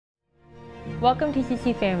Welcome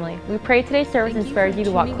TCC family. We pray today's service inspires you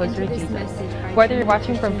to walk closer to Jesus. Whether you're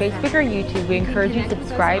watching from Facebook or YouTube, we encourage you to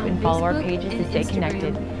subscribe and follow our pages to stay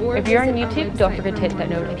connected. If you're on YouTube, don't forget to hit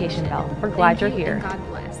that notification bell. We're glad you're here. God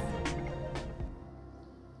bless.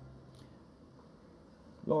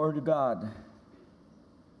 Lord God,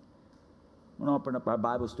 we're going to open up our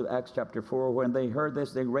Bibles to Acts chapter 4. When they heard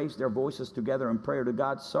this, they raised their voices together in prayer to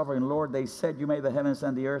God. Sovereign Lord, they said, you made the heavens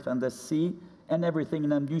and the earth and the sea and everything in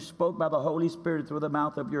them. You spoke by the Holy Spirit through the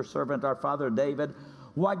mouth of your servant, our father David.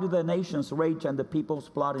 Why do the nations rage and the peoples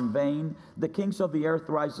plot in vain? The kings of the earth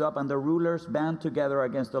rise up and the rulers band together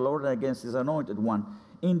against the Lord and against his anointed one.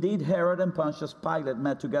 Indeed, Herod and Pontius Pilate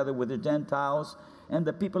met together with the Gentiles and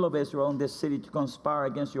the people of Israel in this city to conspire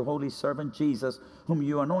against your holy servant Jesus, whom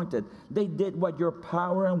you anointed. They did what your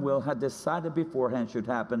power and will had decided beforehand should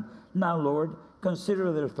happen. Now, Lord,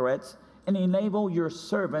 consider their threats and enable your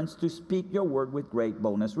servants to speak your word with great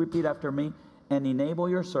boldness. Repeat after me. And enable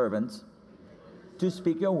your servants to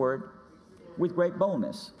speak your word with great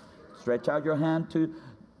boldness. Stretch out your hand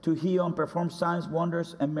to heal and perform signs,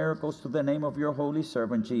 wonders, and miracles to the name of your holy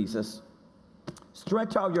servant Jesus.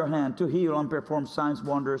 Stretch out your hand to heal and perform signs,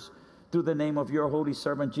 wonders through the name of your holy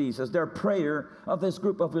servant Jesus. Their prayer of this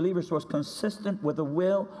group of believers was consistent with the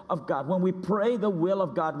will of God. When we pray the will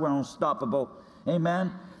of God, we're unstoppable.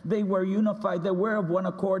 Amen. They were unified. They were of one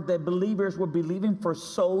accord. The believers were believing for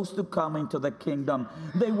souls to come into the kingdom.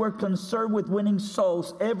 They were concerned with winning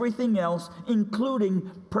souls. Everything else, including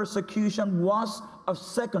persecution, was of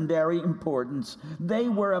secondary importance. They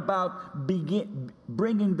were about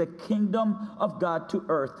bringing the kingdom of God to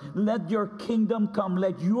earth. Let your kingdom come.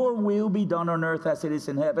 Let your will be done on earth as it is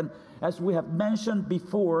in heaven. As we have mentioned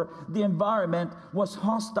before, the environment was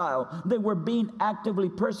hostile. They were being actively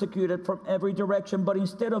persecuted from every direction, but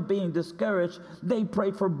instead of being discouraged, they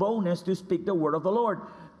prayed for boldness to speak the word of the Lord.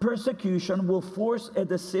 Persecution will force a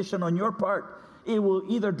decision on your part. It will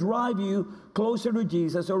either drive you closer to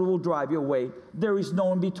Jesus or it will drive you away. There is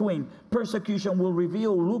no in between. Persecution will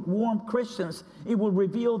reveal lukewarm Christians. It will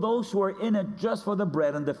reveal those who are in it just for the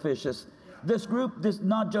bread and the fishes. This group did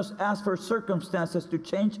not just ask for circumstances to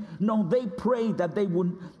change. No, they prayed that they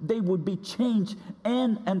would be changed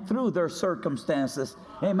in and through their circumstances.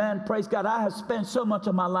 Amen. Praise God. I have spent so much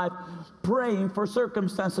of my life praying for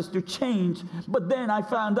circumstances to change, but then I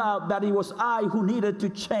found out that it was I who needed to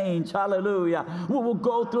change. Hallelujah. We will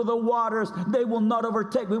go through the waters. They will not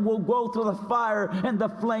overtake. We will go through the fire and the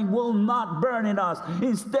flame will not burn in us.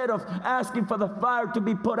 Instead of asking for the fire to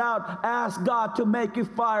be put out, ask God to make you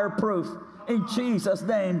fireproof. In Jesus'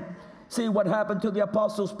 name. See what happened to the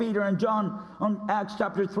apostles Peter and John on Acts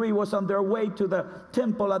chapter 3 was on their way to the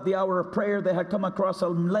temple at the hour of prayer. They had come across a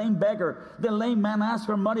lame beggar. The lame man asked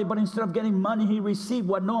for money, but instead of getting money, he received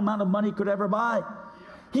what no amount of money could ever buy.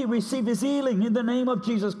 He received his healing in the name of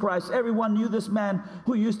Jesus Christ. Everyone knew this man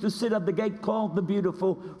who used to sit at the gate called the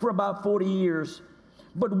Beautiful for about 40 years.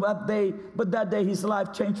 But that day his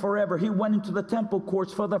life changed forever. He went into the temple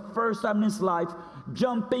courts for the first time in his life,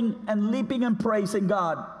 jumping and leaping and praising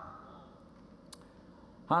God.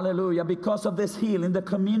 Hallelujah. Because of this healing, the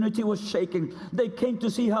community was shaking. They came to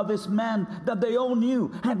see how this man that they all knew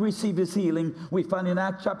had received his healing. We find in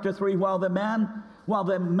Acts chapter 3, while the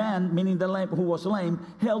man, meaning the lame, who was lame,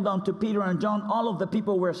 held on to Peter and John, all of the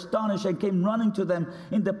people were astonished and came running to them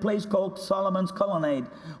in the place called Solomon's Colonnade.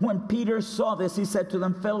 When Peter saw this, he said to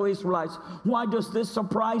them, fellow Israelites, why does this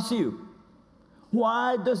surprise you?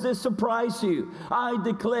 Why does this surprise you? I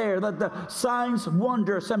declare that the signs,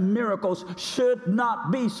 wonders, and miracles should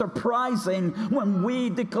not be surprising when we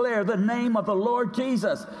declare the name of the Lord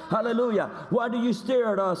Jesus. Hallelujah. Why do you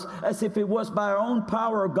stare at us as if it was by our own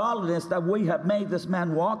power or godliness that we have made this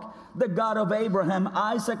man walk? The God of Abraham,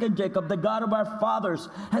 Isaac, and Jacob, the God of our fathers,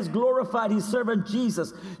 has glorified his servant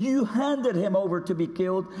Jesus. You handed him over to be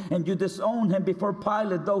killed, and you disowned him before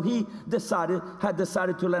Pilate, though he had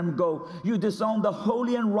decided to let him go. You disowned the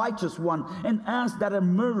holy and righteous one and asked that a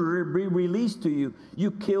murderer be released to you. You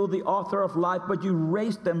killed the author of life, but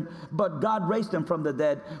God raised him from the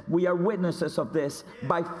dead. We are witnesses of this.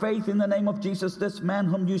 By faith in the name of Jesus, this man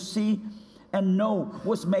whom you see and know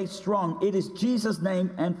was made strong. It is Jesus'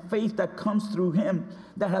 name and faith that comes through him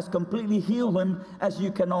that has completely healed him, as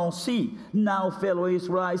you can all see. Now, fellow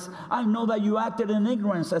Israelites, I know that you acted in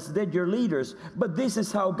ignorance, as did your leaders, but this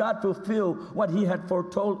is how God fulfilled what he had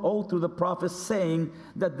foretold all through the prophets, saying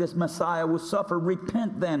that this Messiah would suffer.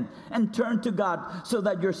 Repent then and turn to God, so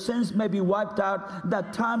that your sins may be wiped out,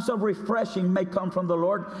 that times of refreshing may come from the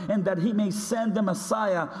Lord, and that he may send the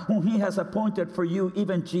Messiah whom he has appointed for you,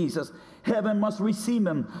 even Jesus. Heaven must receive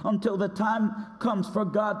him until the time comes for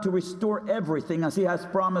God to restore everything, as he has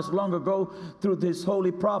promised long ago through his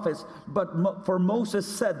holy prophets. But for Moses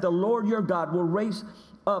said, the Lord your God will raise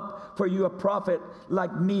up for you a prophet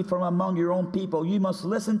like me from among your own people. You must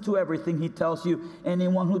listen to everything he tells you.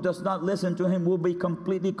 Anyone who does not listen to him will be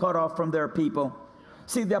completely cut off from their people.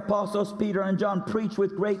 See, the apostles Peter and John preached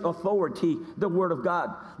with great authority the word of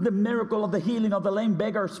God. The miracle of the healing of the lame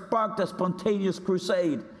beggar sparked a spontaneous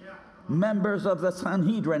crusade. Members of the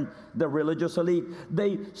Sanhedrin, the religious elite,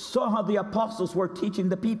 they saw how the apostles were teaching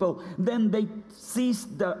the people. Then they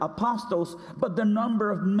seized the apostles, but the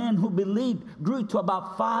number of men who believed grew to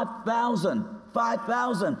about 5,000.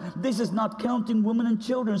 5,000. This is not counting women and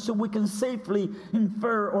children, so we can safely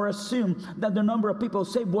infer or assume that the number of people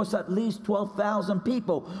saved was at least 12,000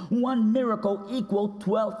 people. One miracle equaled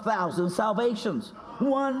 12,000 salvations.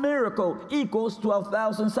 One miracle equals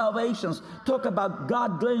 12,000 salvations. Talk about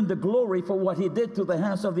God getting the glory for what he did through the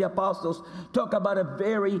hands of the apostles. Talk about a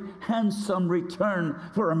very handsome return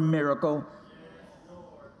for a miracle.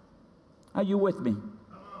 Are you with me?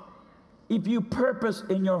 If you purpose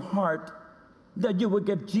in your heart that you will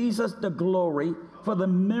give Jesus the glory for the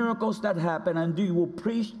miracles that happen, and you will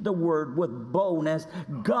preach the word with boldness,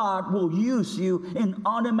 God will use you in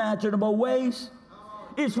unimaginable ways.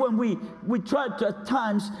 It's when we try to, at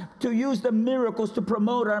times, to use the miracles to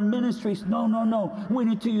promote our ministries. No, no, no. We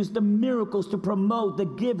need to use the miracles to promote the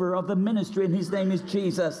giver of the ministry, and his name is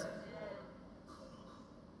Jesus.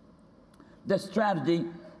 The strategy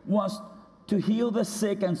was to heal the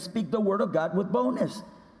sick and speak the word of God with boldness.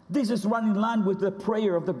 This is right in line with the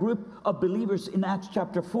prayer of the group of believers in Acts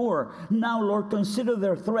chapter 4. Now, Lord, consider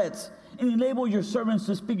their threats and enable your servants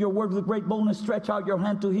to speak your word with great boldness. Stretch out your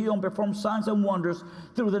hand to heal and perform signs and wonders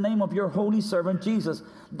through the name of your holy servant Jesus.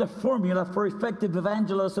 The formula for effective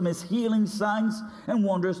evangelism is healing, signs, and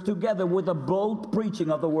wonders together with a bold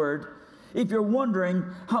preaching of the word. If you're wondering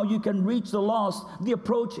how you can reach the lost, the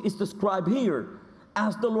approach is described here.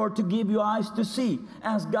 Ask the Lord to give you eyes to see.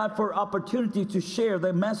 Ask God for opportunity to share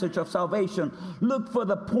the message of salvation. Look for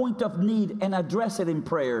the point of need and address it in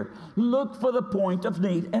prayer. Look for the point of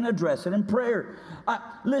need and address it in prayer.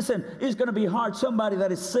 Listen, it's going to be hard. Somebody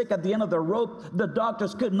that is sick at the end of the rope, the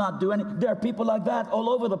doctors could not do anything. There are people like that all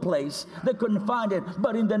over the place. They couldn't find it.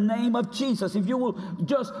 But in the name of Jesus, if you will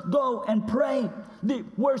just go and pray, the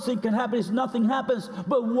worst thing can happen is nothing happens.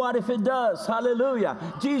 But what if it does? Hallelujah.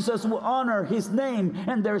 Jesus will honor his name.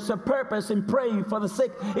 And there's a purpose in praying for the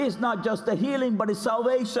sick. It's not just a healing, but it's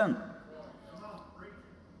salvation.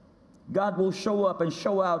 God will show up and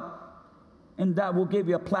show out, and that will give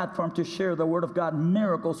you a platform to share the word of God.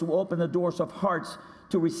 Miracles will open the doors of hearts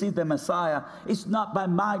to receive the Messiah. It's not by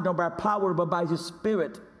might nor by power, but by his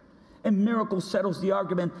Spirit. And miracle settles the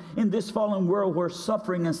argument. In this fallen world where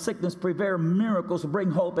suffering and sickness prevail, miracles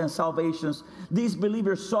bring hope and salvations. These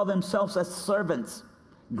believers saw themselves as servants.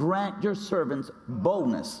 Grant your servants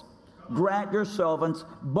boldness. Grant your servants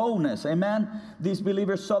boldness. Amen. These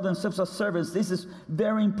believers saw themselves as servants. This is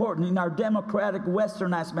very important. In our democratic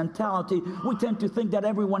westernized mentality, we tend to think that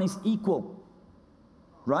everyone is equal.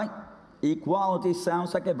 Right? Equality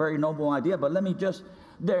sounds like a very noble idea, but let me just,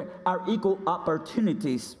 there are equal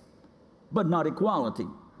opportunities, but not equality.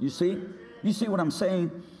 You see? You see what I'm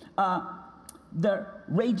saying? The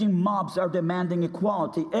raging mobs are demanding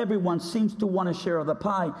equality. Everyone seems to want a share of the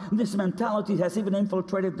pie. This mentality has even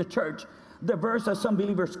infiltrated the church. The verse that some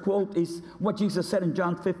believers quote is what Jesus said in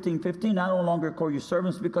John 15:15. I no longer call you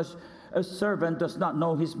servants, because a servant does not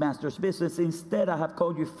know his master's business. Instead, I have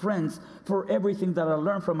called you friends, for everything that I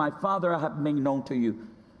learned from my Father I have made known to you.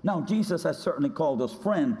 Now, Jesus has certainly called us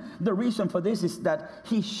friend. The reason for this is that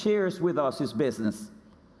he shares with us his business.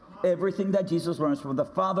 Everything that Jesus learns from the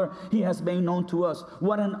Father, he has made known to us.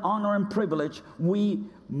 What an honor and privilege. We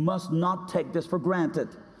must not take this for granted.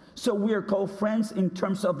 So we are called friends in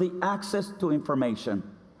terms of the access to information.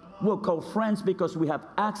 We're called friends because we have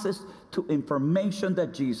access to information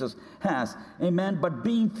that Jesus has. Amen. But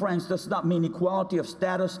being friends does not mean equality of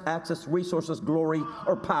status, access, resources, glory,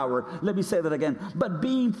 or power. Let me say that again. But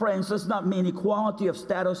being friends does not mean equality of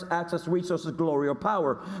status, access, resources, glory, or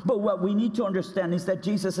power. But what we need to understand is that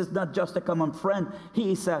Jesus is not just a common friend.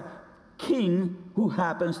 He is a king who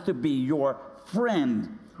happens to be your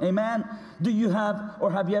friend. Amen. Do you have,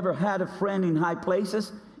 or have you ever had a friend in high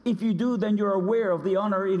places? If you do, then you're aware of the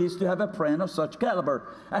honor it is to have a friend of such caliber.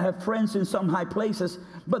 I have friends in some high places,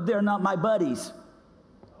 but they're not my buddies.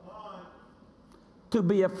 To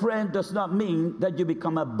be a friend does not mean that you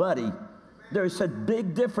become a buddy. There is a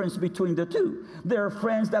big difference between the two. There are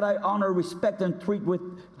friends that I honor, respect, and treat with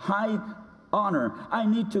high honor. I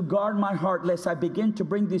need to guard my heart lest I begin to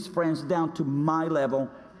bring these friends down to my level.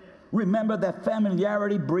 Remember that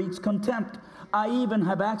familiarity breeds contempt. I even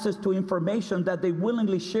have access to information that they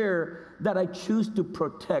willingly share that I choose to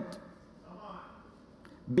protect.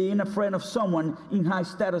 Being a friend of someone in high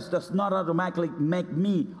status does not automatically make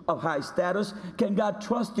me of high status. Can God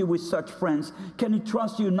trust you with such friends? Can He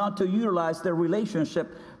trust you not to utilize their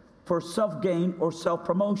relationship for self-gain or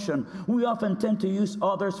self-promotion? We often tend to use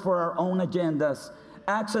others for our own agendas.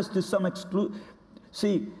 Access to some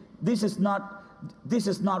See, this is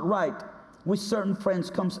not right. With certain friends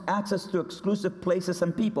comes access to exclusive places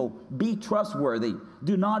and people. Be trustworthy.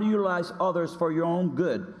 Do not utilize others for your own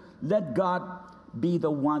good. Let God be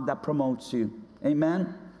the one that promotes you.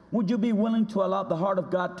 Amen? Would you be willing to allow the heart of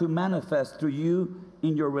God to manifest through you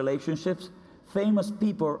in your relationships? Famous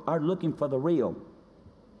people are looking for the real.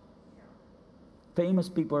 Famous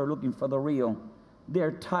people are looking for the real.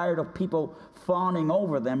 They're tired of people fawning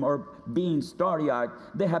over them or being starry-eyed.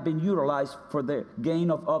 They have been utilized for the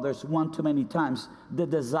gain of others one too many times. The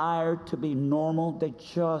desire to be normal, they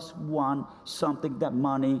just want something that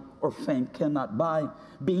money or fame cannot buy.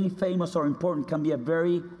 Being famous or important can be a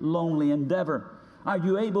very lonely endeavor. Are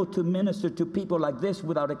you able to minister to people like this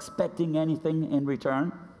without expecting anything in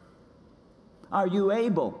return? Are you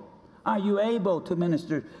able? Are you able to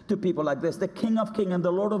minister to people like this? The King of Kings and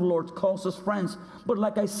the Lord of Lords calls us friends. But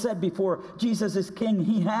like I said before, Jesus is King.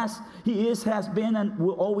 He is, has been, and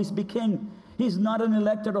will always be King. He's not an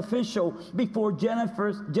elected official. Before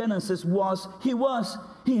Genesis was, He was.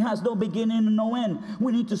 He has no beginning and no end.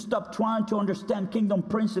 We need to stop trying to understand kingdom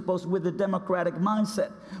principles with a democratic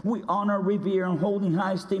mindset. We honor, revere, and hold in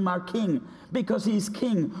high esteem our King. Because He is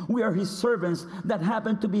King, we are His servants that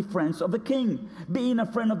happen to be friends of the King. Being a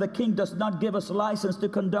friend of the King does not give us license to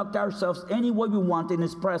conduct ourselves any way we want in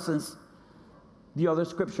His presence. The other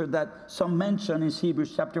scripture that some mention is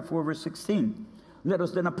Hebrews chapter 4, verse 16. Let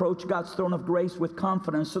us then approach God's throne of grace with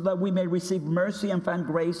confidence so that we may receive mercy and find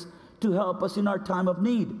grace to help us in our time of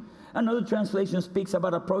need. Another translation speaks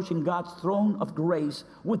about approaching God's throne of grace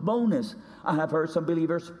with boldness. I have heard some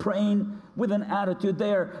believers praying with an attitude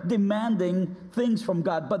there, demanding things from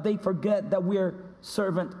God, but they forget that we're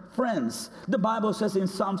servant friends. The Bible says in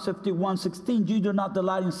Psalm 51:16, you do not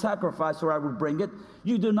delight in sacrifice, or I will bring it.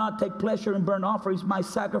 You do not take pleasure in burnt offerings. My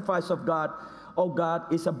sacrifice of God, O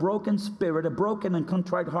God, is a broken spirit, a broken and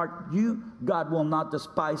contrite heart. You, God, will not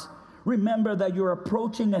despise. Remember that you're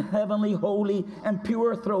approaching a heavenly, holy, and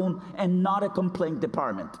pure throne and not a complaint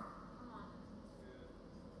department.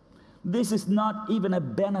 This is not even a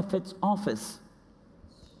benefits office.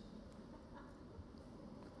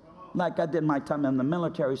 Like I did my time in the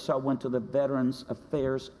military, so I went to the Veterans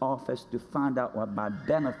Affairs office to find out what my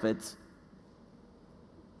benefits.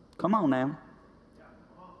 Come on now.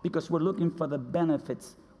 Because we're looking for the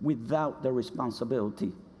benefits without the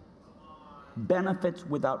responsibility. Benefits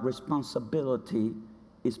without responsibility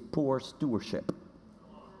is poor stewardship.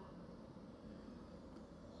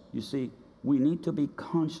 You see, we need to be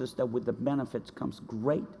conscious that with the benefits comes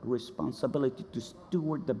great responsibility to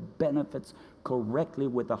steward the benefits correctly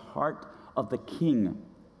with the heart of the King.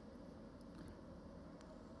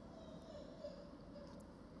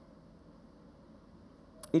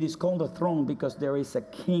 It is called a throne because there is a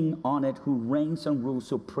king on it who reigns and rules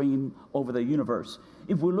supreme over the universe.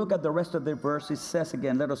 If we look at the rest of the verse, it says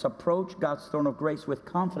again, let us approach God's throne of grace with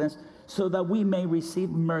confidence so that we may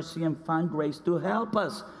receive mercy and find grace to help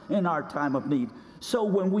us in our time of need. So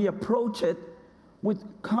when we approach it with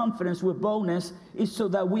confidence, with boldness, it's so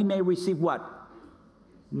that we may receive what?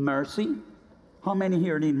 Mercy. How many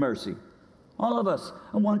here need mercy? All of us,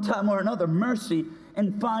 at one time or another, mercy,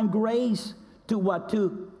 and find grace to what?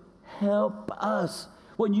 To help us.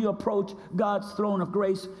 When you approach God's throne of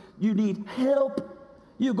grace, you need help.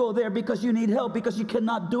 You go there because you need help, because you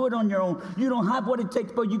cannot do it on your own. You don't have what it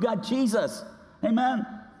takes, but you got Jesus. Amen.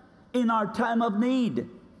 In our time of need.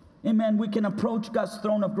 Amen. We can approach God's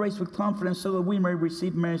throne of grace with confidence so that we may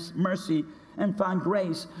receive mercy and find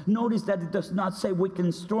grace. Notice that it does not say we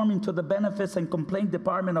can storm into the benefits and complaint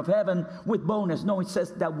department of heaven with boldness. No, it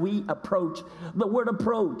says that we approach. The word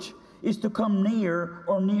approach is to come near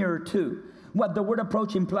or nearer to. What the word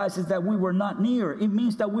approach implies is that we were not near. It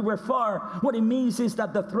means that we were far. What it means is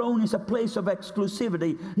that the throne is a place of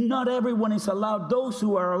exclusivity. Not everyone is allowed. Those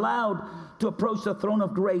who are allowed to approach the throne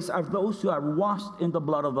of grace are those who are washed in the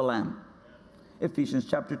blood of the Lamb. Ephesians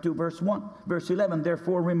chapter 2, verse 1. Verse 11,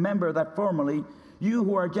 therefore remember that formerly you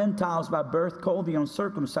who are Gentiles by birth, called the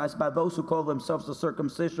uncircumcised by those who call themselves the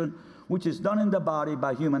circumcision, which is done in the body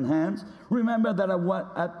by human hands. Remember that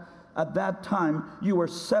At that time, you were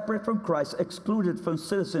separate from Christ, excluded from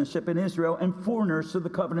citizenship in Israel, and foreigners to the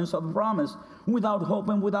covenants of the promise, without hope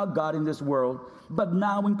and without God in this world. But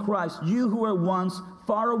now in Christ, you who were once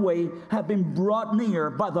far away have been brought near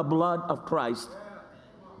by the blood of Christ.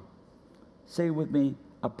 Say with me,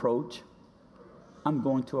 approach. I'm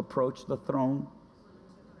going to approach the throne.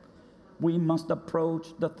 We must approach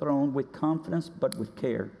the throne with confidence, but with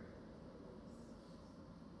care.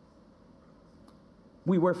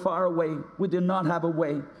 We were far away. We did not have a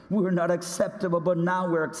way. We were not acceptable, but now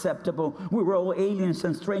we're acceptable. We were all aliens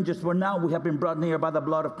and strangers, but now we have been brought near by the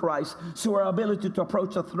blood of Christ. So our ability to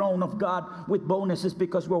approach the throne of God with boldness is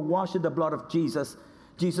because we're washed in the blood of Jesus.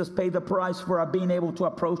 Jesus paid the price for our being able to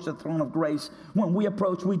approach the throne of grace. When we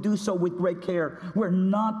approach, we do so with great care. We're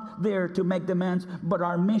not there to make demands, but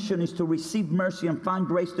our mission is to receive mercy and find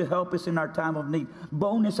grace to help us in our time of need.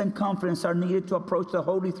 Boldness and confidence are needed to approach the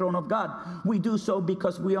holy throne of God. We do so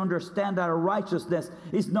because we understand that our righteousness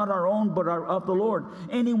is not our own, but of the Lord.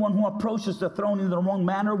 Anyone who approaches the throne in the wrong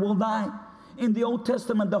manner will die. In the Old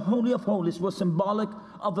Testament, the Holy of Holies was symbolic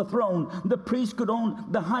of the throne.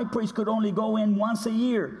 The high priest could only go in once a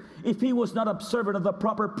year. If he was not observant of the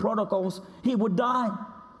proper protocols, he would die.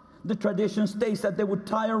 The tradition states that they would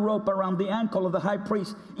tie a rope around the ankle of the high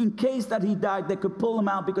priest. In case that he died, they could pull him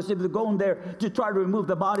out, because if they go in there to try to remove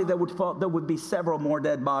the body, there would be several more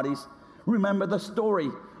dead bodies. Remember the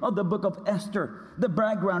story of the book of Esther. The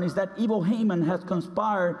background is that evil Haman has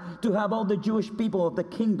conspired to have all the Jewish people of the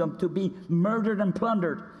kingdom to be murdered and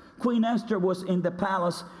plundered. Queen Esther was in the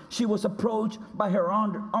palace. She was approached by her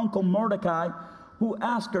uncle Mordecai, who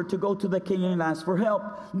asked her to go to the king and ask for help.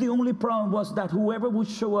 The only problem was that whoever would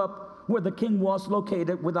show up where the king was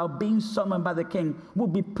located without being summoned by the king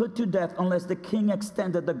would be put to death unless the king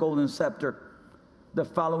extended the golden scepter. The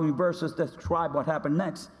following verses describe what happened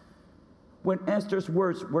next. When Esther's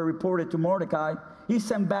words were reported to Mordecai, he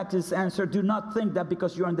sent back his answer, "Do not think that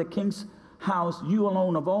because you are in the king's house, you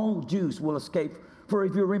alone of all Jews will escape. For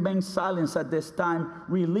if you remain silent at this time,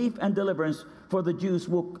 relief and deliverance for the Jews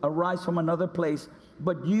will arise from another place,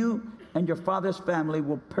 but you and your father's family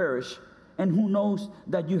will perish. And who knows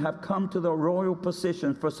that you have come to the royal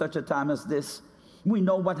position for such a time as this?" We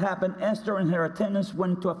know what happened. Esther and her attendants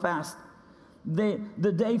went to a fast.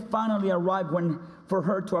 The day finally arrived for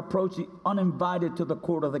her to approach uninvited to the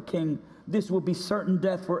court of the king. This will be certain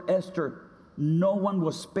death for Esther. No one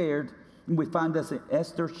was spared. We find this in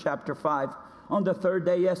Esther chapter 5. On the third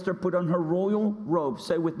day, Esther put on her royal robes.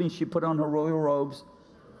 Say with me, she put on her royal robes.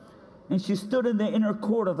 And she stood in the inner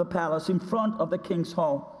court of the palace in front of the king's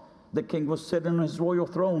hall. The king was sitting on his royal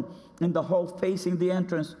throne in the hall facing the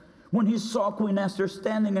entrance. When he saw Queen Esther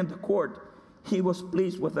standing in the court, he was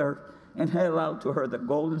pleased with her and held out to her the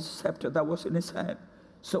golden scepter that was in his hand.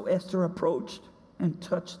 So Esther approached and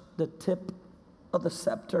touched the tip of the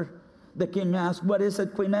scepter. The king asked, "What is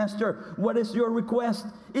it, Queen Esther? What is your request?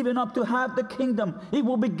 Even up to half the kingdom, it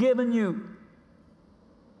will be given you."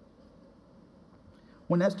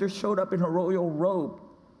 When Esther showed up in her royal robe,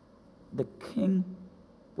 the king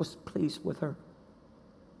was pleased with her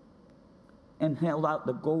and held out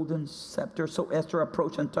the golden scepter. So Esther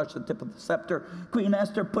approached and touched the tip of the scepter. Queen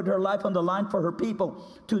Esther put her life on the line for her people.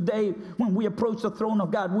 Today, when we approach the throne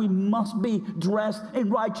of God, we must be dressed in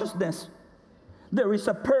righteousness. There is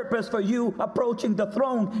a purpose for you approaching the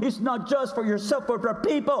throne. It's not just for yourself, but for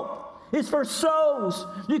people. It's for souls.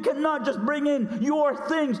 You cannot just bring in your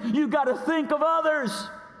things. You got to think of others.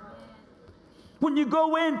 When you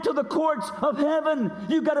go into the courts of heaven,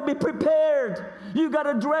 you got to be prepared. You got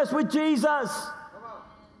to dress with Jesus.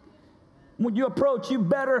 When you approach, you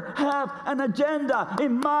better have an agenda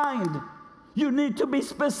in mind. You need to be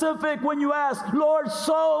specific when you ask, "Lord,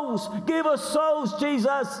 souls, give us souls,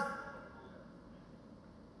 Jesus."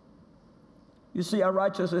 You see, our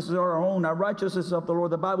righteousness is our own. Our righteousness is of the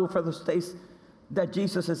Lord. The Bible further states that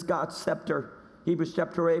Jesus is God's scepter. Hebrews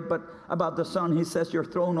chapter 8, but about the Son, he says, "Your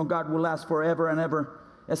throne, O God, will last forever and ever.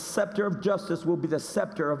 A scepter of justice will be the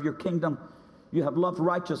scepter of your kingdom. You have loved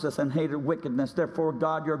righteousness and hated wickedness. Therefore,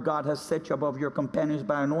 God, your God, has set you above your companions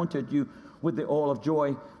by anointed you with the oil of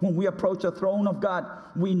joy." When we approach the throne of God,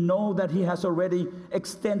 we know that he has already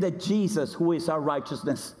extended Jesus, who is our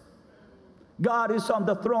righteousness. God is on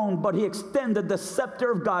the throne, but he extended the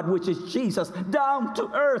scepter of God, which is Jesus, down to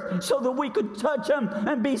earth so that we could touch him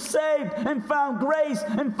and be saved and found grace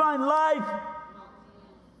and find life.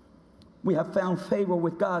 We have found favor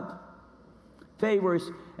with God. Favor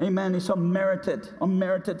is, amen, is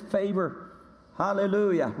unmerited favor.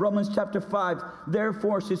 Hallelujah. Romans chapter 5.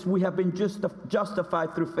 Therefore, since we have been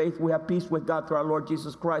justified through faith, we have peace with God through our Lord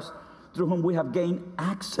Jesus Christ, through whom we have gained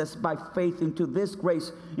access by faith into this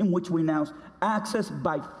grace in which we now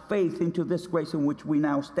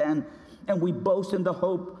stand, and we boast in the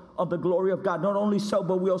hope of the glory of God. Not only so,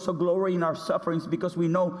 but we also glory in our sufferings, because we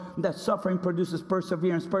know that suffering produces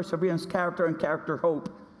perseverance, perseverance character, and character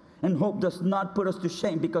hope. And hope does not put us to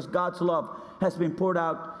shame, because God's love has been poured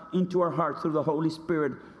out into our hearts through the Holy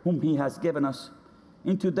Spirit whom He has given us.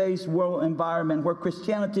 In today's world environment where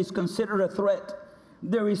Christianity is considered a threat,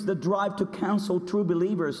 there is the drive to cancel true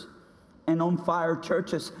believers and on fire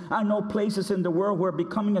churches. I know places in the world where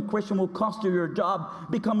becoming a Christian will cost you your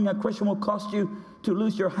job. Becoming a Christian will cost you to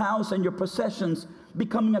lose your house and your possessions.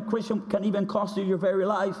 Becoming a Christian can even cost you your very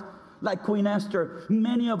life. Like Queen Esther,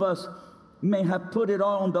 many of us may have put it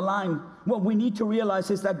all on the line. What we need to realize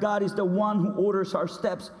is that God is the one who orders our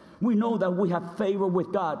steps. We know that we have favor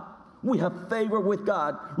with God. We have favor with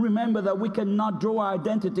God. Remember that we cannot draw our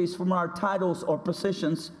identities from our titles or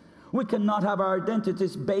positions. We cannot have our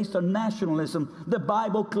identities based on nationalism. The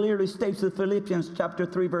Bible clearly states in Philippians chapter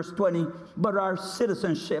 3, verse 20, but our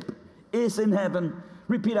citizenship is in heaven.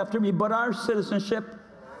 Repeat after me, but our citizenship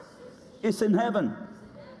is in heaven.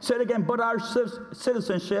 Say it again, but our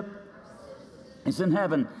citizenship is in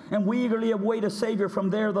heaven, and we eagerly await a Savior from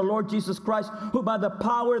there, the Lord Jesus Christ, who by the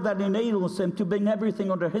power that enables Him to bring everything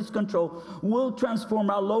under His control will transform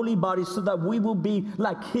our lowly bodies so that we will be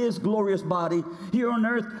like His glorious body. Here on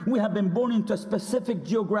earth, we have been born into a specific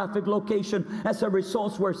geographic location. As a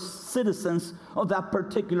result, we're citizens of that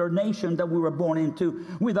particular nation that we were born into.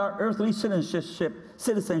 With our earthly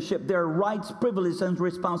citizenship, there are rights, privileges, and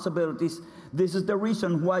responsibilities. This is the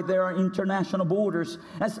reason why there are international borders.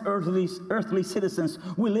 As earthly citizens,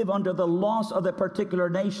 we live under the laws of the particular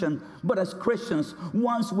nation. But as Christians,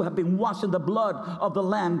 once we have been washed in the blood of the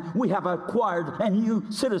Lamb, we have acquired a new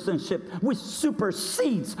citizenship which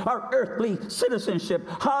supersedes our earthly citizenship.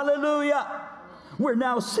 Hallelujah! We're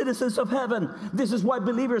now citizens of heaven. This is why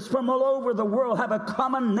believers from all over the world have a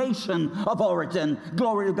common nation of origin.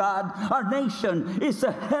 Glory to God. Our nation is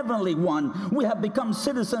a heavenly one. We have become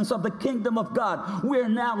citizens of the kingdom of God. We are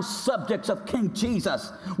now subjects of King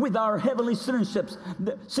Jesus. With our heavenly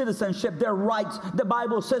citizenship, their rights. The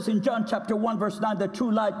Bible says in John chapter 1 verse 9, the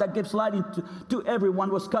true light that gives light to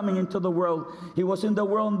everyone was coming into the world. He was in the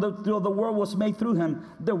world, and the world was made through Him.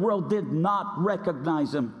 The world did not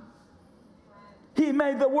recognize Him. He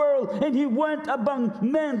made the world, and He went among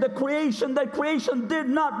men, the creation did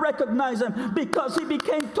not recognize Him because He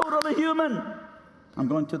became totally human. I'm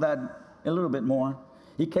going to that a little bit more.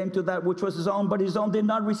 He came to that which was His own, but His own did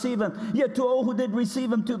not receive Him. Yet to all who did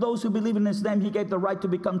receive Him, to those who believe in His name, He gave the right to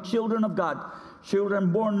become children of God.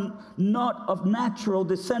 Children born not of natural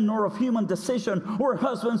descent, nor of human decision or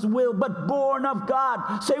husband's will, but born of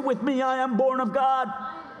God. Say with me, I am born of God.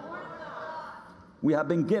 We have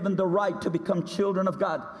been given the right to become children of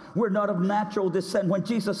God. We're not of natural descent. When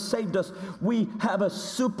Jesus saved us, we have a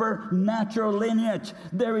supernatural lineage.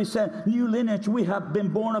 There is a new lineage. We have been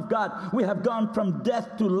born of God. We have gone from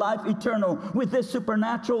death to life eternal. With this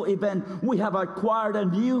supernatural event, we have acquired a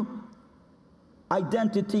new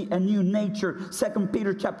identity, a new nature. 2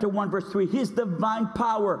 Peter chapter 1 verse 3, His divine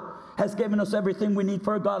power has given us everything we need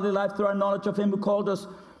for a godly life through our knowledge of Him who called us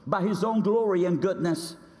by His own glory and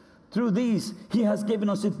goodness. Through these, He has given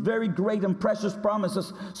us His very great and precious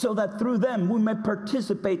promises, so that through them we may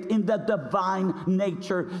participate in the divine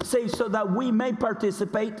nature. Say, so that we may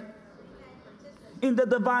participate in the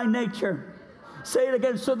divine nature. Say it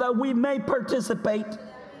again, so that we may participate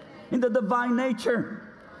in the divine nature.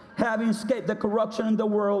 Having escaped the corruption in the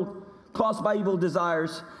world caused by evil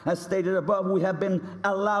desires, as stated above, we have been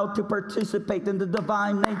allowed to participate in the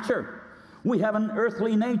divine nature. We have an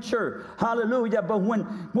earthly nature. Hallelujah. But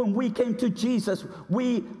when we came to Jesus,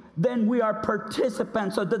 we are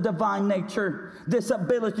participants of the divine nature. This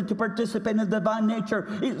ability to participate in the divine nature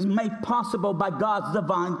is made possible by God's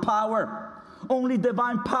divine power. Only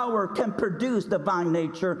divine power can produce divine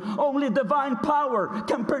nature. Only divine power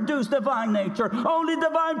can produce divine nature. Only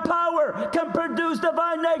divine power can produce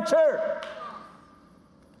divine nature.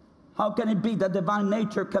 How can it be that divine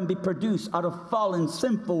nature can be produced out of fallen,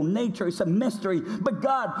 sinful nature? It's a mystery. But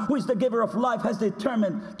God, who is the giver of life, has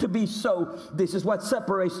determined to be so. This is what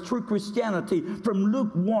separates true Christianity from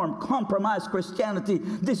lukewarm, compromised Christianity.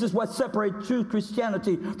 This is what separates true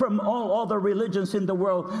Christianity from all other religions in the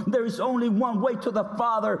world. There is only one way to the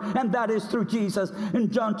Father, and that is through Jesus. In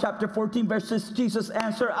John chapter 14, verse 6, Jesus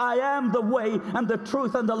answered, I am the way and the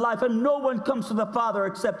truth and the life, and no one comes to the Father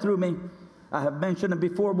except through me. I have mentioned it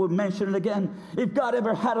before, we'll mention it again. If God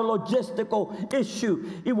ever had a logistical issue,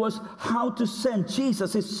 it was how to send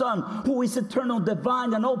Jesus, His Son, who is eternal,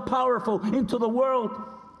 divine, and all-powerful, into the world.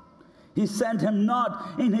 He sent him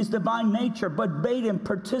not in his divine nature, but made him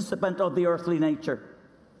participant of the earthly nature.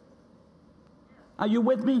 Are you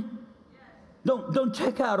with me? Don't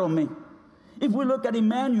check out on me. If we look at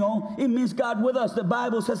Emmanuel, it means God with us. The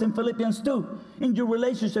Bible says in Philippians 2, in your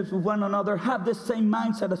relationships with one another, have the same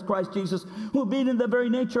mindset as Christ Jesus, who being in the very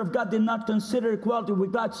nature of God did not consider equality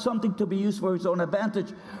with God something to be used for his own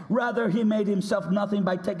advantage. Rather, he made himself nothing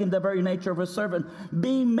by taking the very nature of a servant,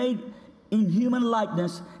 being made in human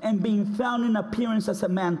likeness and being found in appearance as a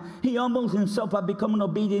man. He humbled himself by becoming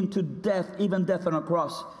obedient to death, even death on a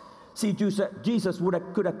cross. See, Jesus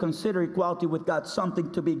could have considered equality with God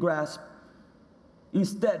something to be grasped.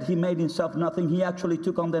 Instead, he made himself nothing. He actually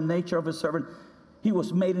took on the nature of a servant. He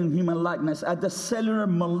was made in human likeness. At the cellular,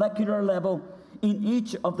 molecular level, in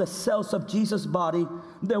each of the cells of Jesus' body,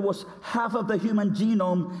 there was half of the human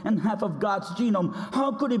genome and half of God's genome.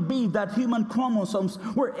 How could it be that human chromosomes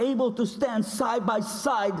were able to stand side by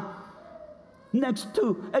side next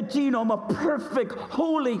to a genome of perfect,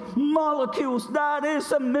 holy molecules? That is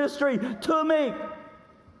a mystery to me.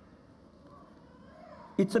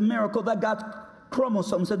 It's a miracle that God's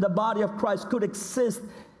chromosomes in the body of Christ could exist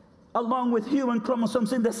along with human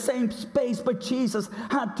chromosomes in the same space, but Jesus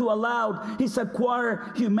had to allow his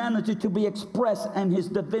acquired humanity to be expressed and his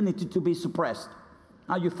divinity to be suppressed.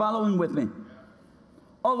 Are you following with me?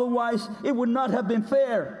 Otherwise, it would not have been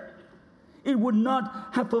fair. It would not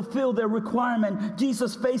have fulfilled their requirement.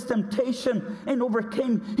 Jesus faced temptation and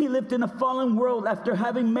overcame. He lived in a fallen world after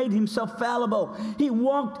having made himself fallible. He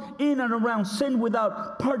walked in and around sin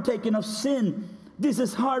without partaking of sin. This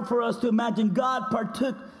is hard for us to imagine. God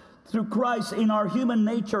partook through Christ in our human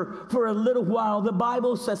nature for a little while. The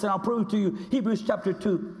Bible says, and I'll prove it to you, Hebrews chapter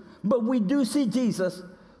 2. But we do see Jesus,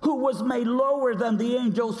 who was made lower than the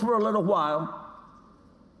angels for a little while,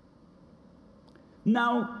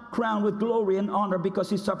 now crowned with glory and honor because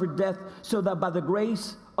he suffered death, so that by the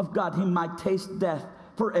grace of God he might taste death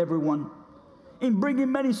for everyone. In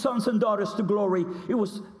bringing many sons and daughters to glory, it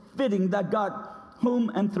was fitting that God,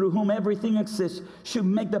 whom and through whom everything exists, should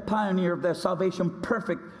make the pioneer of their salvation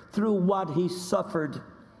perfect through what he suffered.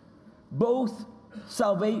 Both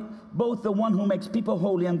the one who makes people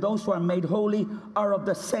holy and those who are made holy are of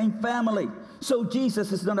the same family. So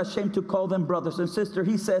Jesus is not ashamed to call them brothers and sisters.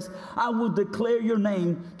 He says, I will declare your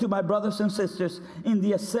name to my brothers and sisters in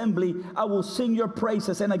the assembly. I will sing your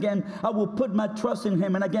praises. And again, I will put my trust in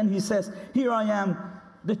him. And again, he says, here I am,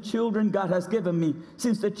 the children God has given me.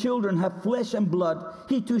 Since the children have flesh and blood,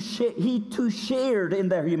 he too shared in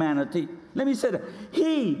their humanity. Let me say that.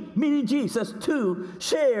 He, meaning Jesus, too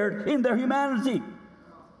shared in their humanity,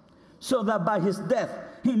 so that by his death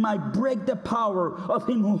he might break the power of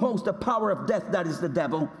him who holds the power of death, that is the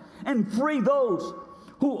devil, and free those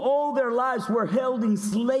who all their lives were held in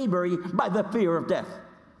slavery by the fear of death.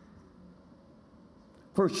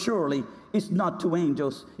 For surely it's not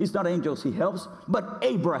angels he helps, but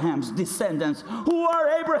Abraham's descendants. Who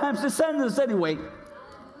are Abraham's descendants anyway?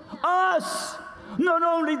 Us! Not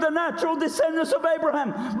only the natural descendants of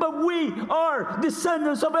Abraham, but we are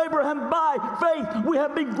descendants of Abraham by faith. We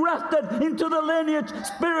have been grafted into the lineage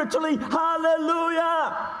spiritually.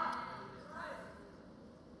 Hallelujah!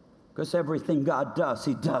 Because everything God does,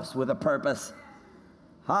 he does with a purpose.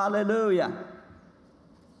 Hallelujah!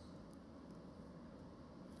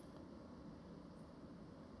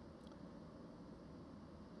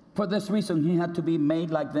 For this reason, he had to be made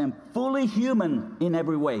like them, fully human in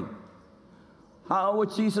every way. How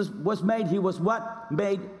Jesus was made? He was what?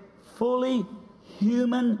 Made fully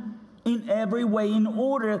human in every way, in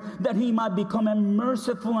order that he might become a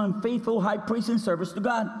merciful and faithful high priest in service to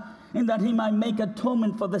God, and that he might make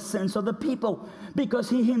atonement for the sins of the people, because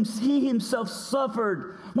he himself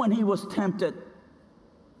suffered when he was tempted.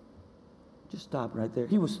 Just stop right there.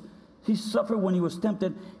 He suffered when he was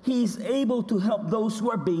tempted. He's able to help those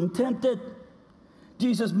who are being tempted.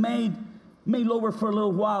 Jesus made lower for a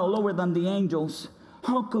little while, lower than the angels.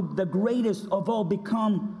 How could the greatest of all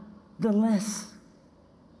become the less?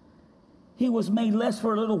 He was made less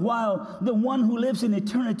for a little while. The one who lives in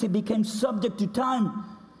eternity became subject to time.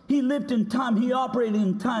 He lived in time. He operated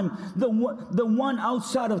in time. The one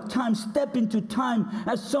outside of time stepped into time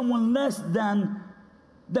as someone less than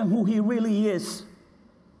who he really is.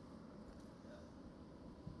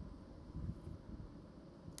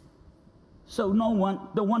 So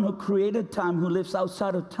the one who created time, who lives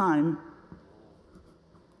outside of time,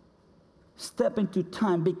 step into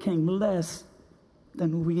time, became less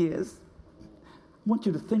than who he is. I want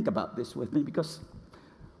you to think about this with me, because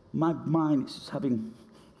my brain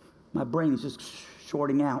is just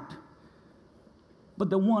shorting out. But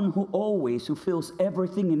the one who feels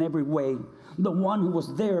everything in every way, the one who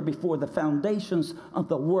was there before the foundations of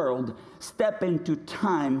the world, step into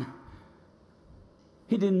time.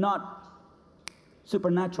 He did not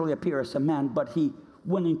supernaturally appear as a man, but he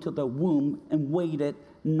went into the womb and waited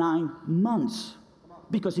 9 months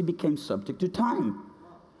because he became subject to time.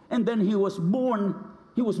 And then he was born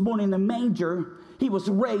in a manger. He was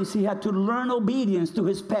raised. He had to learn obedience to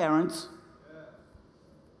his parents.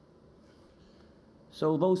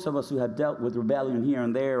 So those of us who have dealt with rebellion here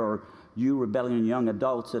and there, or you rebellion young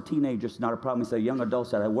adults, teenagers, not a problem. It's the young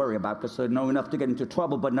adults that I worry about because they know enough to get into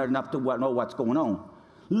trouble, but not enough to know what's going on.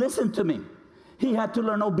 Listen to me. He had to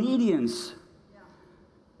learn obedience,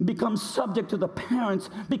 become subject to the parents,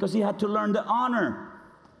 because he had to learn the honor.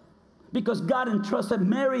 Because God entrusted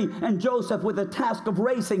Mary and Joseph with the task of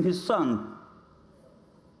raising his son.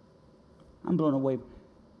 I'm blown away.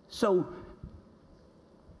 So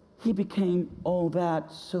he became all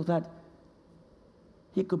that so that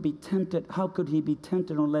he could be tempted. How could he be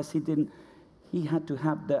tempted unless he had to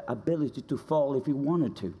have the ability to fall if he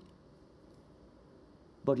wanted to.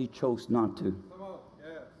 But he chose not to. Come on.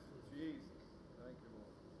 Yes. Jesus. Thank you,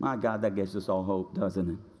 Lord. My God, that gives us all hope, doesn't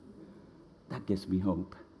it? That gives me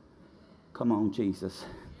hope. Come on, Jesus.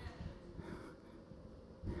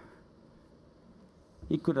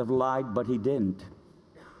 He could have lied, but he didn't.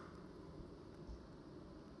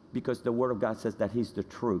 Because the Word of God says that he's the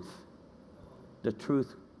truth. The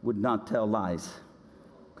truth would not tell lies.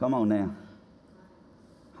 Come on now.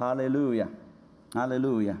 Hallelujah.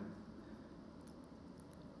 Hallelujah.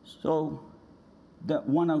 So, the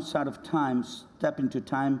one outside of time step into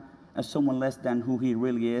time as someone less than who he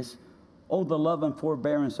really is. Oh, the love and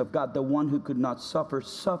forbearance of God, the one who could not suffer,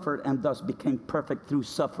 suffered and thus became perfect through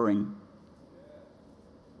suffering.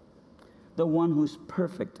 The one who's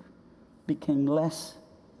perfect became less,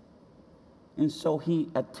 and so he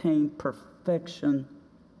attained perfection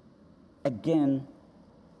again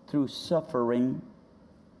through suffering.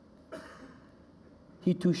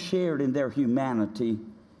 He too shared in their humanity.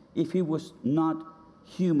 If he was not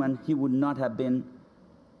human, he would not have been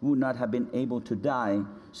able to die.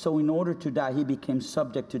 So in order to die, he became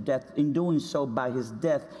subject to death. In doing so, by his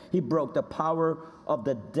death, he broke the power of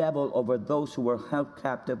the devil over those who were held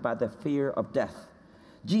captive by the fear of death.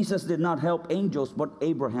 Jesus did not help angels, but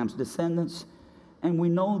Abraham's descendants. And we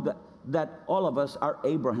know that all of us are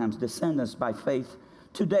Abraham's descendants by faith.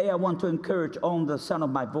 Today, I want to encourage all the sound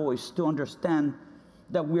of my voice to understand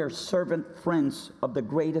that we are servant friends of the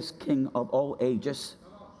greatest King of all ages.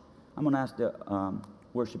 I'm going to ask the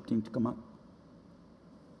worship team to come up.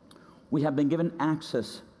 We have been given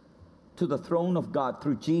access to the throne of God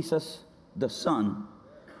through Jesus, the Son.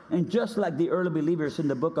 And just like the early believers in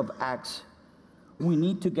the book of Acts, we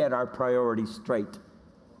need to get our priorities straight.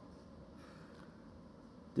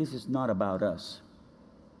 This is not about us.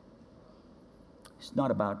 It's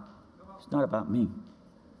not about me.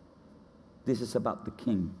 This is about the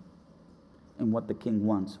King and what the King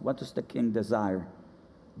wants. What does the King desire?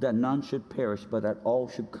 That none should perish, but that all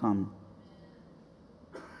should come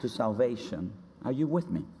to salvation. Are you with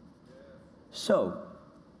me? So,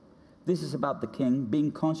 this is about the King.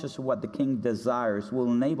 Being conscious of what the King desires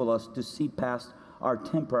will enable us to see past our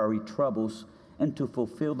temporary troubles and to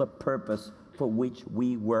fulfill the purpose for which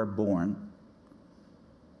we were born.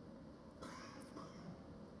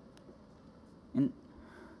 And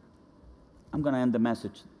I'm going to end the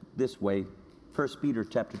message this way. 1 Peter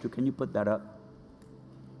chapter 2. Can you put that up?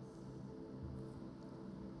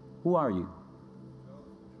 Who are you?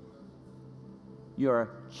 You're a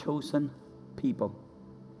chosen people.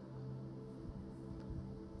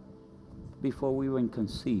 Before we were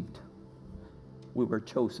conceived, we were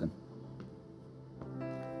chosen.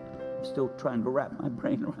 I'm still trying to wrap my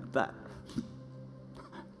brain around that.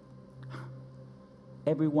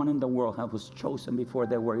 Everyone in the world was chosen before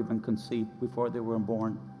they were even conceived, before they were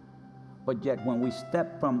born. But yet when we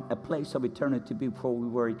step from a place of eternity before we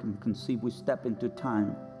were even conceived, we step into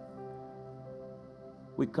time.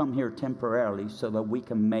 We come here temporarily so that we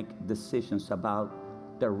can make decisions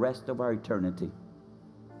about the rest of our eternity.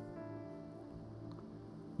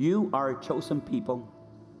 You are a chosen people,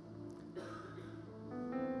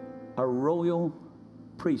 a royal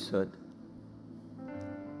priesthood.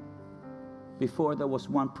 Before there was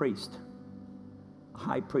one priest, a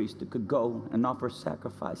high priest that could go and offer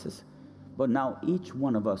sacrifices. But now each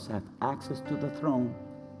one of us have access to the throne,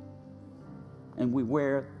 and we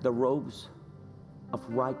wear the robes of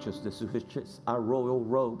righteousness, which is our royal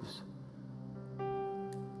robes.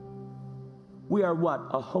 We are what?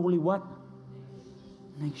 A holy what?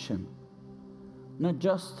 Nation. Not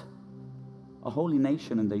just a holy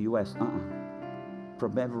nation in the U.S.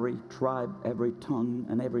 from every tribe, every tongue,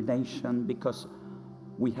 and every nation, because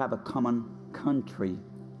we have a common country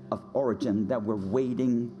of origin that we're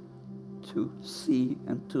waiting to see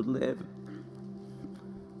and to live.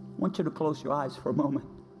 I want you to close your eyes for a moment,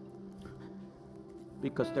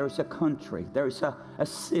 because there is a country, there is a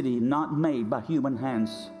city not made by human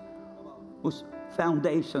hands, whose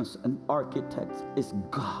foundations and architects is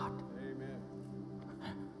God. Amen.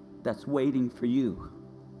 That's waiting for you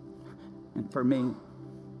and for me.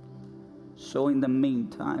 So in the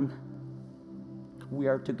meantime, we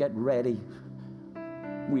are to get ready.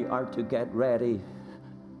 We are to get ready.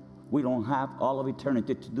 We don't have all of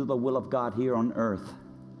eternity to do the will of God here on earth,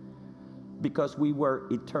 because we were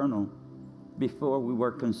eternal before we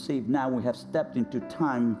were conceived. Now we have stepped into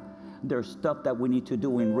time. There's stuff that we need to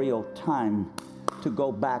do in real time to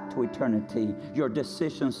go back to eternity. Your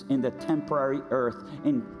decisions in the temporary earth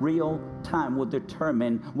in real time will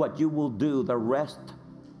determine what you will do the rest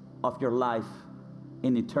of your life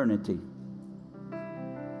in eternity.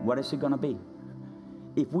 What is it going to be?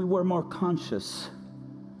 If we were more conscious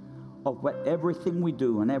of what everything we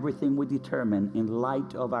do and everything we determine in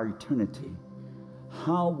light of our eternity,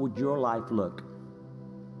 how would your life look?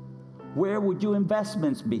 Where would your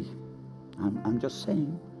investments be? I'm just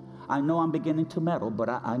saying. I know I'm beginning to meddle, but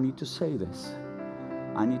I need to say this.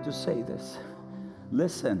 I need to say this.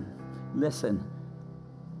 Listen.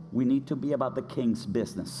 We need to be about the King's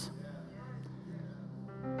business.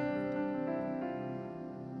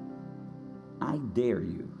 I dare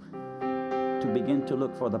you to begin to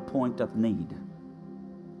look for the point of need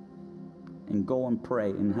and go and pray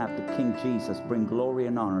and have the King Jesus bring glory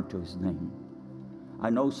and honor to his name. I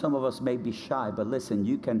know some of us may be shy, but listen,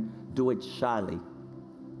 you can do it shyly.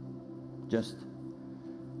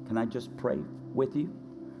 Can I just pray with you?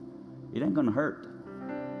 It ain't gonna hurt.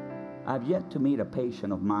 I've yet to meet a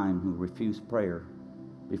patient of mine who refused prayer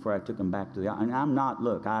before I took him back to the, and I'm not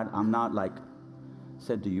like,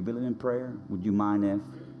 said, do you believe in prayer? Would you mind if?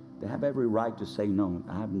 They have every right to say no.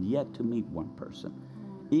 I haven't yet to meet one person.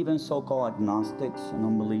 Even so-called agnostics and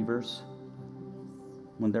unbelievers,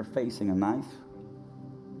 when they're facing a knife,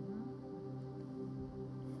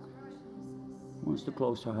 wants to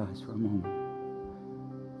close our eyes for a moment.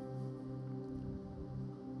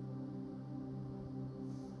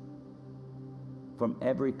 From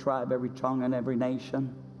every tribe, every tongue, and every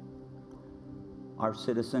nation, our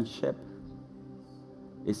citizenship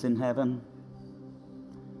is in heaven.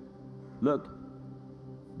 Look,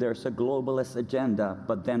 there's a globalist agenda,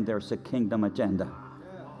 but then there's a kingdom agenda.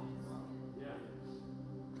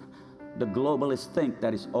 The globalists think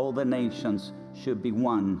that is all the nations should be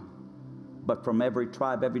one. But from every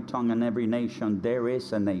tribe, every tongue, and every nation, there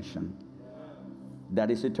is a nation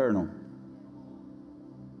that is eternal.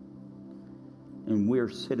 And we're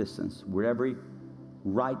citizens. We're every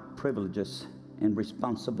right, privileges, and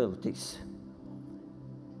responsibilities,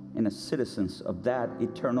 and as citizens of that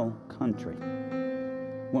eternal country.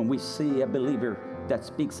 When we see a believer that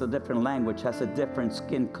speaks a different language, has a different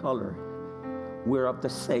skin color, we're of the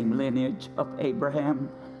same lineage of Abraham.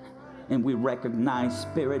 And we recognize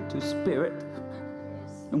spirit to spirit.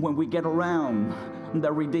 And when we get around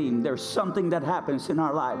the redeemed, there's something that happens in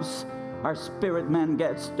our lives. Our spirit man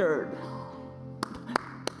gets stirred.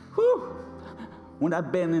 Whew. When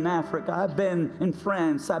I've been in Africa, I've been in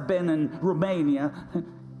France, I've been in Romania,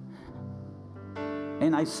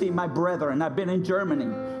 and I see my brethren, I've been in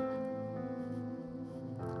Germany.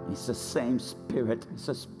 It's the same spirit. It's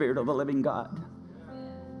the spirit of the living God.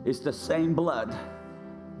 It's the same blood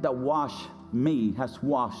that washed me has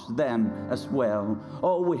washed them as well.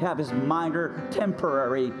 All we have is minor,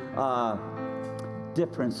 temporary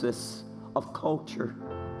differences of culture,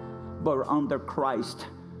 but we're under Christ.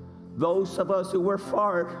 Those of us who were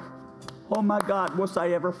far, oh my God, was I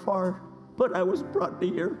ever far? But I was brought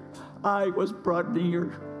near. I was brought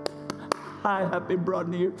near. I have been brought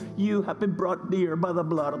near. You have been brought near by the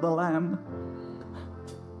blood of the Lamb.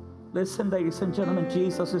 Listen, ladies and gentlemen,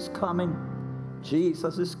 Jesus is coming.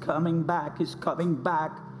 Jesus is coming back. He's coming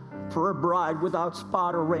back for a bride without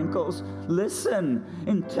spot or wrinkles. Listen,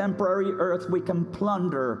 in temporary earth we can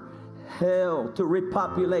plunder hell to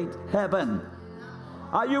repopulate heaven.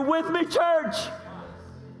 Are you with me, church?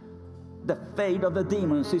 The fate of the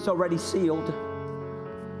demons is already sealed.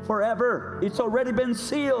 Forever, it's already been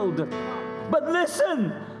sealed. But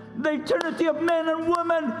listen, the eternity of men and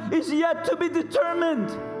women is yet to be determined.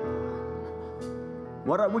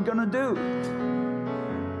 What are we going to do?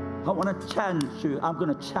 I want to challenge you. I'm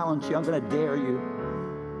going to challenge you. I'm going to dare you.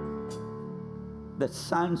 That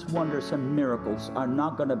signs, wonders, and miracles are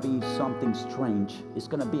not going to be something strange. It's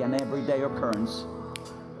going to be an everyday occurrence.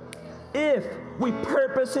 if we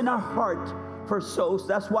purpose in our heart for souls.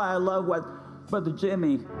 That's why I love what Brother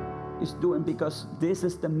Jimmy is doing, because this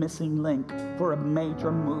is the missing link for a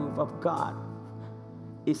major move of God.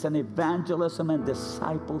 It's an evangelism and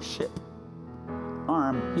discipleship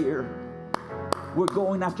arm here. We're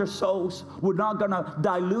going after souls. We're not going to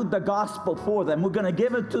dilute the gospel for them. We're going to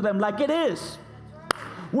give it to them like it is.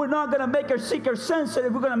 We're not going to make it seeker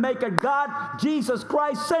sensitive. We're going to make it God, Jesus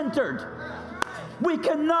Christ centered. We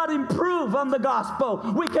cannot improve on the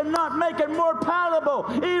gospel. We cannot make it more palatable.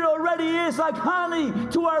 It already is like honey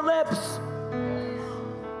to our lips.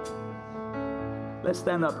 Let's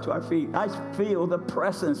stand up to our feet. I feel the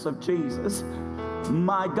presence of Jesus.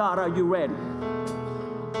 My God, are you ready?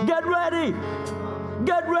 Get ready.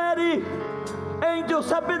 Get ready. Angels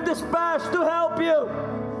have been dispatched to help you.